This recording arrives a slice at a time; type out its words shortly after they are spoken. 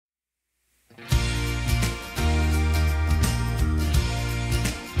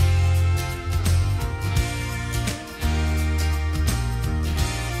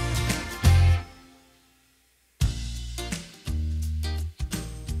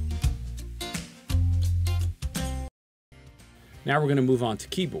Now we're going to move on to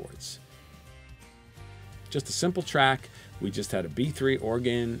keyboards. Just a simple track. We just had a B3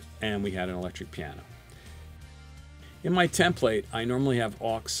 organ and we had an electric piano. In my template, I normally have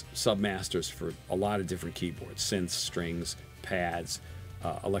aux submasters for a lot of different keyboards: synths, strings, pads,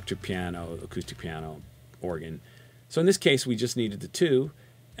 electric piano, acoustic piano, organ. So in this case, we just needed the two,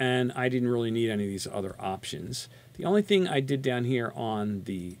 and I didn't really need any of these other options. The only thing I did down here on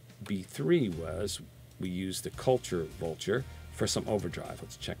the B3 was we used the Culture Vulture for some overdrive.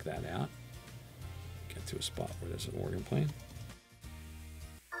 Let's check that out. Get to a spot where there's an organ playing.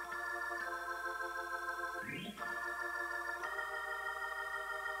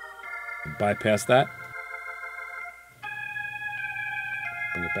 Bypass that.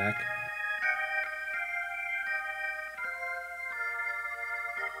 Bring it back.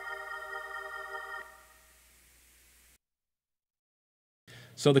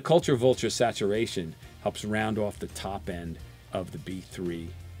 So the Culture Vulture saturation helps round off the top end of the B3,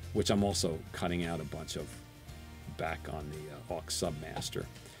 which I'm also cutting out a bunch of back on the aux submaster.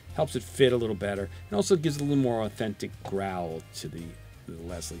 Helps it fit a little better, and also gives a little more authentic growl to the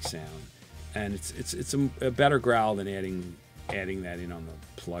Leslie sound. And it's a better growl than adding that in on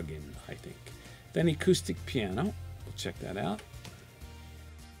the plugin, I think. Then acoustic piano, we'll check that out.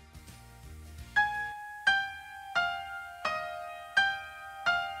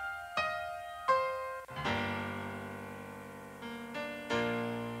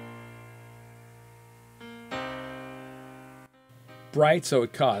 Bright so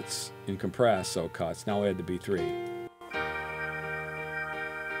it cuts, and compress so it cuts. Now we add the B3.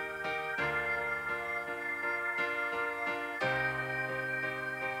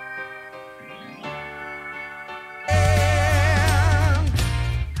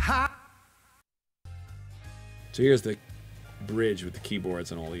 So here's the bridge with the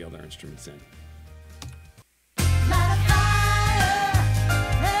keyboards and all the other instruments in.